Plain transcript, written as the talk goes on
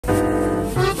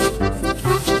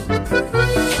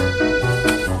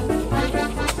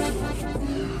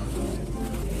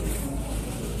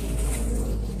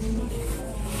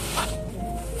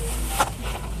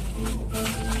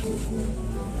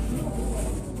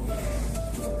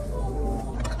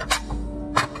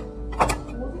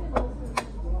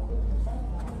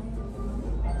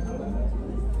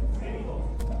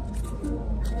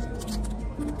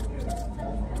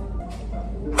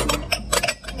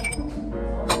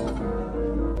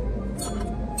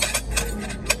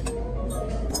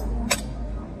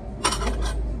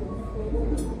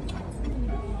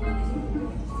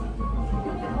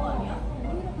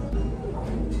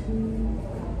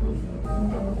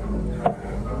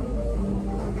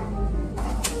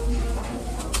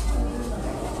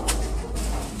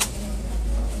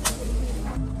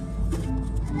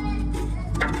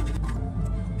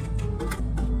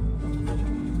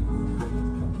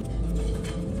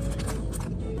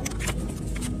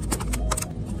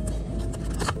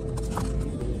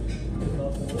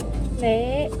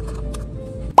네.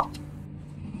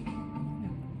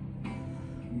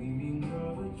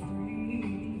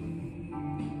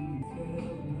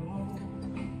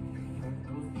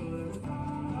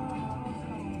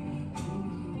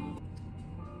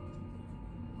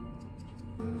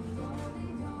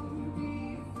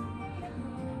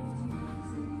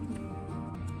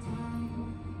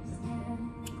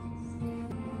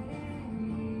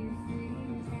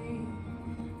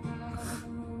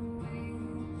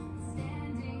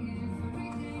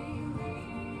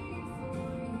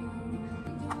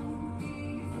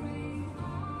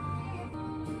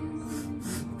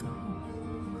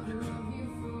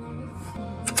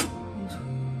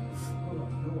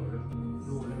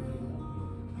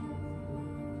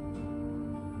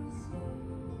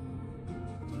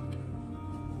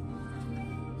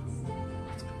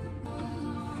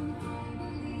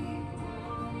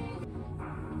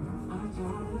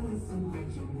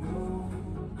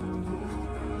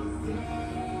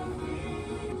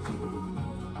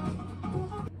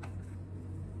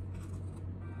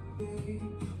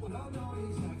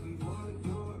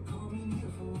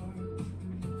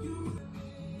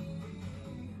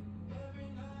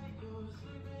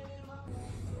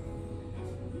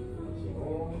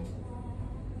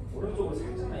 오른쪽으로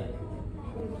살짝만 이렇게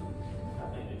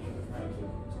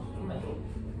좀만 이렇게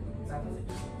상태에서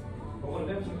이거를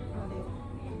빼보시면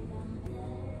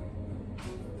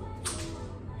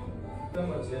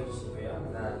한번 지어주시고요.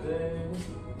 하나, 둘,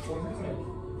 거기 살짝만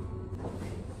이렇게.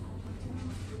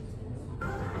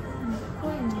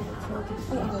 코인데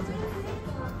저기. 맞아.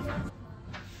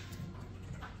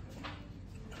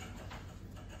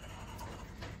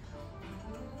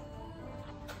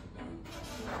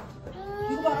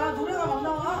 이거 봐라, 노래가 막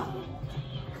나와.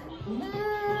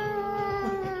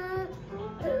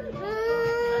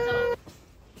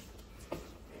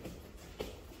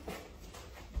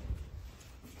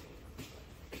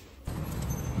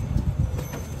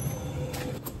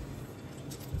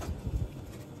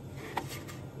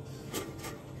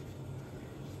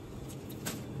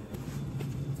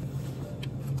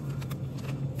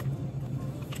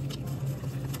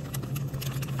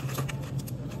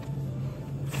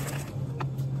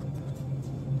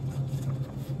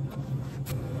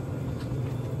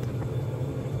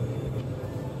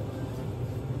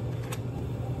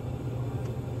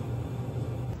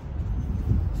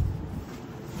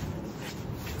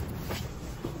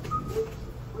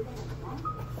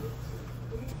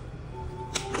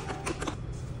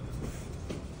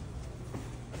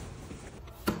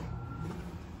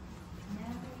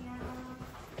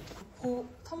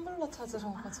 텀블러 찾으러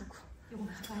와가지고. 이거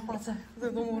맞아요? 맞아요.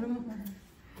 근데 너무 오랜만에.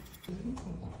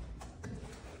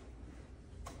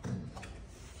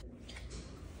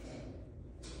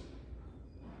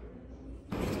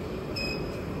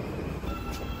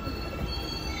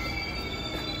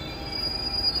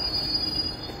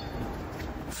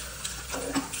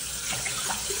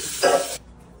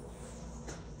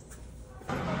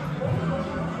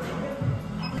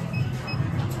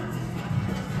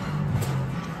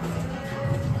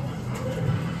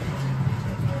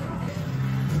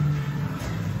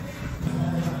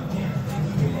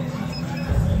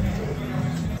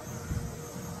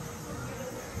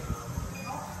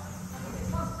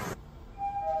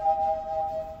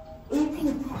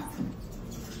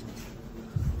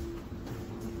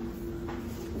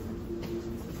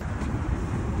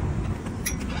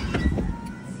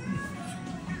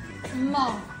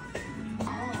 엄마,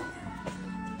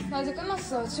 나 이제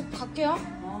끝났어요. 집 갈게요.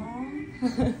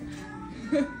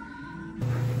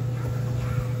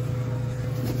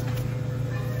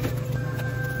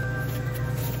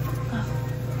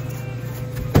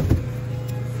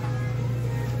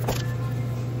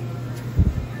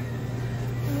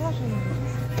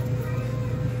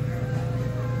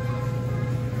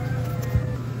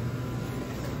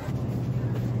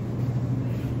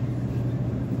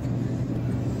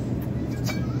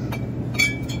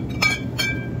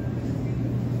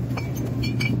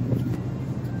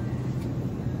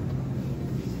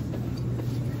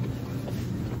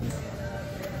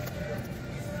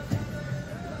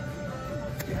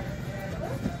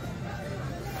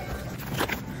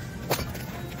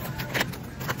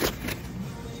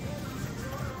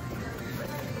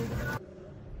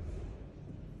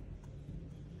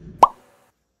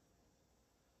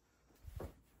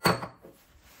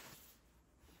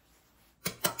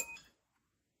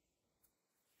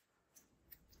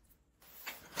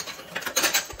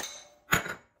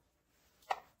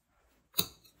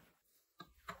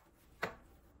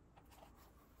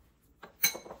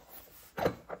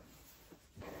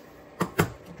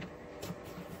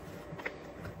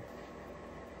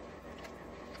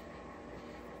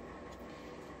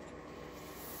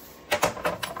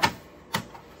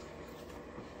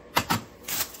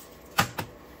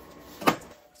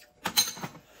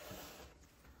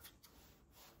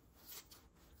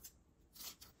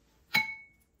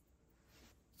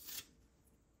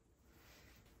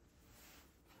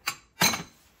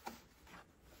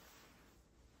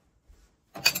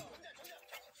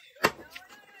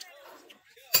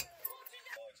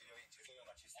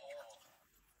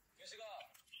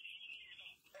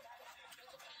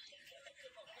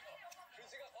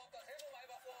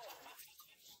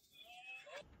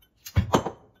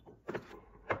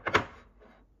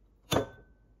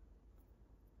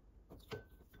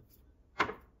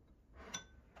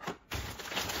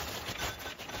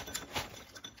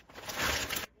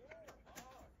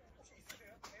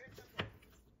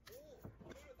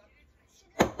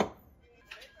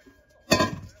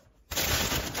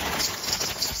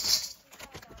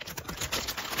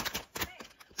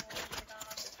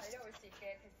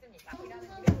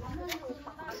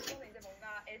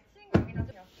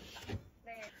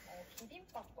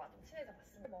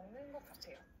 먹는 것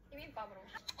같아요. 비빔밥으로.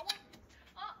 어머.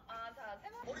 자, 세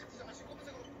번. 머리 디자인하신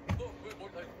검은색으로. 너왜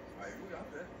머리 다니? 아 이거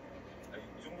안 돼.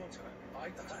 이 정도는 잘.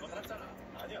 일단 달았잖아.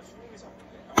 아니야 수능이 상.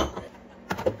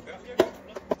 내가 그냥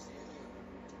몰랐지.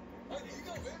 아니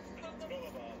네가 왜 몰랐다?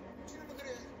 들어가봐. 치는 분들이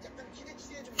약간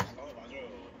기대치에 좀. 맞아요.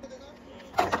 내가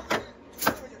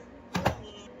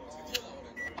드디어 나오네.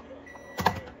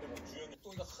 근데 뭐 주연이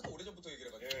또 이거 하도 오래전부터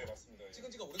얘기를 해가지고. 예 맞습니다.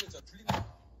 찍은 지가 오래됐잖아. 불린다.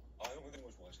 형 근데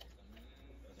걸 좋아하시니까.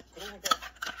 그러고 보니까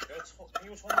내가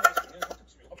생일 처음 나서 작년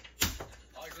선택집이고.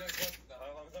 그냥 좋았습니다.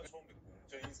 항상 처음 뵙고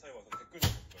저 인스타에 와서 댓글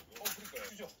적었더라고요. 그러니까요.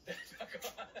 주죠. 네.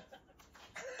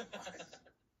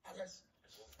 아가씨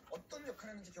어떤 역할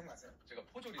하는지 기억나세요? 제가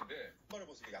포졸인데 양말을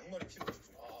벗으니까 양말이 필요해.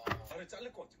 발을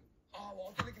자를 것 같아요.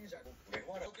 어떤 느낌인지 알고.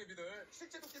 외화라. 도깨비들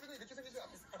실제 도깨비는 이렇게 생기지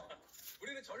않았어.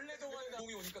 우리는 전래동화에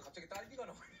동이 오니까 갑자기 딸기가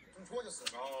나와요. 좀 좋아졌어.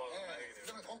 다행이네요.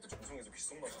 그다음에 다음부터 방송에서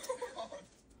귓속말.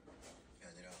 게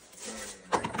아니라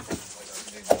맞아.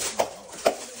 근데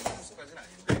이거까지는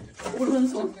아닌데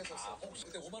오른손. 혹시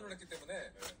그때 5만 원 했기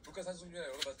때문에 물가산수준이나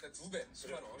여러 봤을 때 2배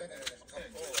 10만 원.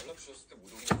 연락 주셨을 때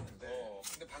못 오긴 했는데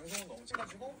근데 방송은 너무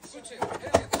찍어가지고 그렇지 해야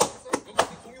돼.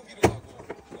 여기 공유기를 하고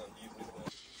이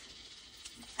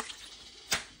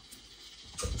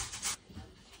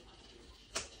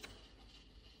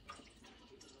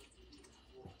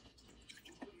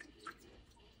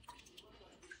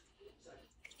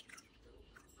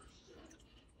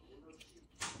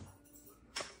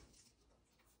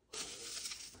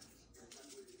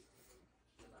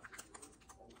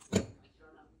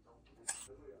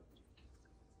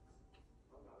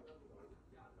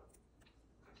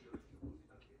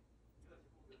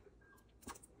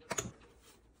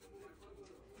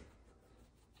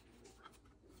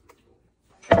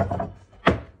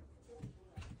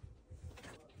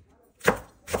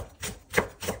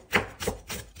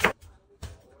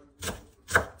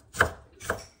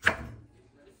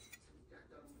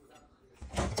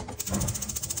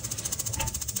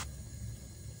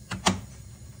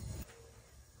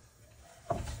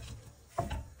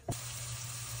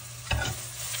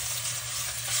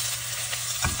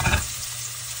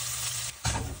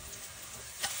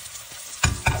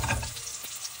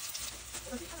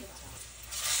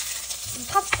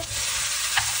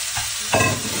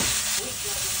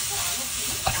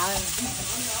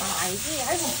알지,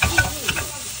 할 수 있지.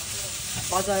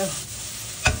 맞아요.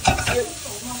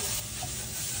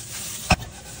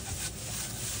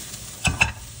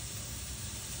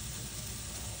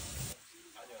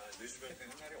 내 주변에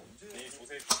되는 날이 언제? 이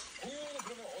조세 공유는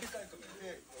그러면 어디까지 끝내?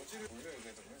 이게 여지를 돌려야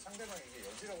되거든. 상대방이 이게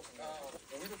여지라고 생각하고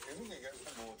오히려 대부분 얘기하는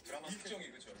뭐 드라마 일정이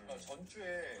그렇죠.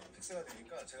 전주에 픽스가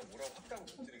되니까 제가 뭐라고 확답을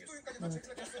못 드리겠어요. 일주일까지 다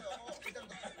체크가 됐어요. 일단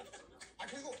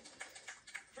그리고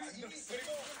바로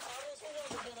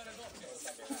소고하고 전화해서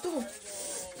또.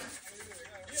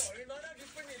 이게 얼마나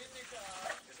기쁜 일입니까?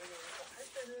 할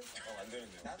때는 안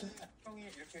되는데. 나는 형이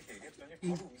이렇게 얘기했더니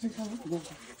바로 괜찮아? 뭐.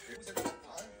 이게 되게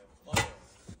맞아요.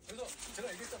 그래서 제가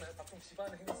얘기했잖아요. 각종 집안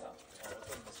행사,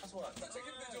 어떤 뭐 사소한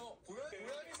책임되죠.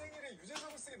 고양이 생일에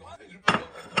유재석을 쓰기 너무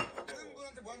다른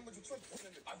분한테 뭐 하는 건 좋지만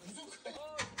무조건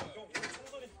형 오늘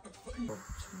청소니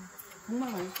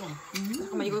정말 맛있어.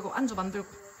 잠깐만, 이거 안주 만들고.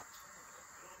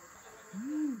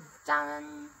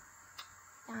 짠.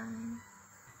 짠.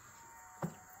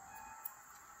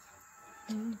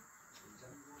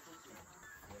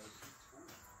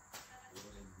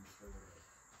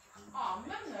 안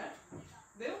맵네.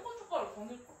 매운 고춧가루 더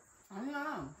넣을 거.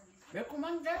 아니야.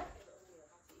 매콤한데?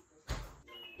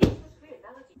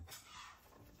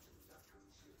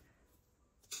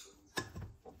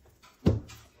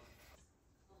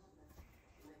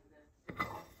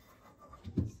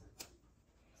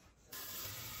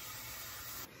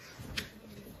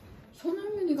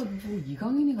 손흥민이가 누구,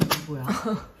 이강인이가 누구야?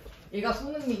 얘가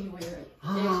손흥민이고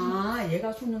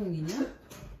얘가 손흥민이야?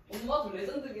 엄마도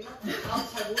레전드긴 하지. 나도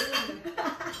잘 모르는데.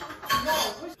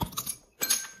 엄마가 훨씬.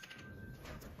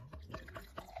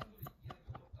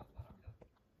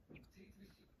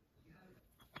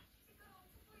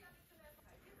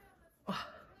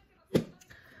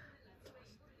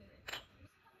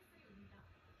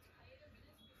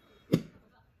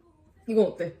 이건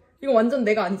어때? 이거 완전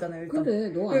내가 아니잖아요, 일단. 그래,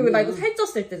 너 그리고 아니야. 나 이거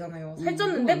살쪘을 때잖아요.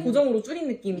 살쪘는데 아니야. 보정으로 줄인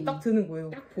느낌이 딱 드는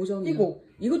거예요. 딱 보정이야. 이거.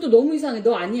 이것도 너무 이상해.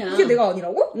 너 아니야. 이게 내가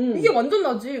아니라고? 응. 이게 완전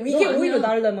나지. 이게 아니야. 오히려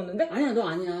나를 닮았는데? 아니야, 너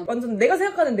아니야. 완전 내가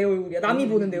생각하는 내 얼굴이야. 남이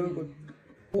보는 내 얼굴.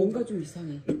 뭔가 좀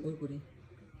이상해, 얼굴이.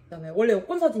 원래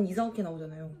여권 사진 이상하게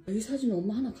나오잖아요. 이 사진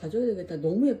엄마 하나 가져야 되겠다.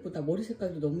 너무 예쁘다. 머리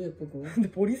색깔도 너무 예쁘고.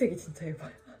 근데 머리색이 진짜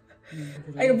예뻐요. 그래.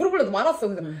 아니, 물어보려도 많았어.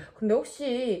 그래서 응. 근데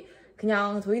혹시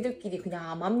그냥 저희들끼리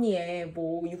그냥 앞니에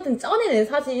뭐 육등 쪄내는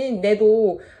사진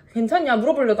내도 괜찮냐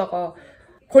물어보려다가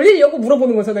걸리려고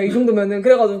물어보는 거잖아, 이 정도면은.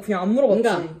 그래가지고 그냥 안 물어봤지.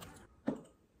 그러니까.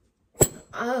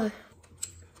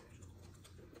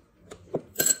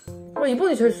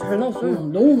 이번이 제일 잘 나왔어요.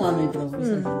 너무 마음에 들어.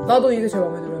 나도 이게 제일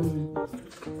마음에 들어요.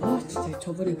 아 진짜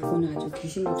저번에 그거는 아주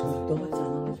귀신 것처럼 너 같지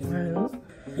않아가지고.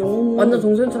 너무 완전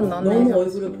정선처럼 나네. 너무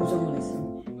얼굴을 보정을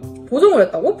했어. 보정을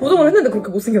했다고? 보정을 했는데 그렇게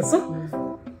못생겼어?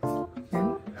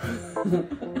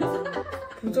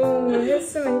 보정을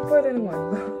했으면 이뻐야 되는 거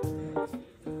아닌가?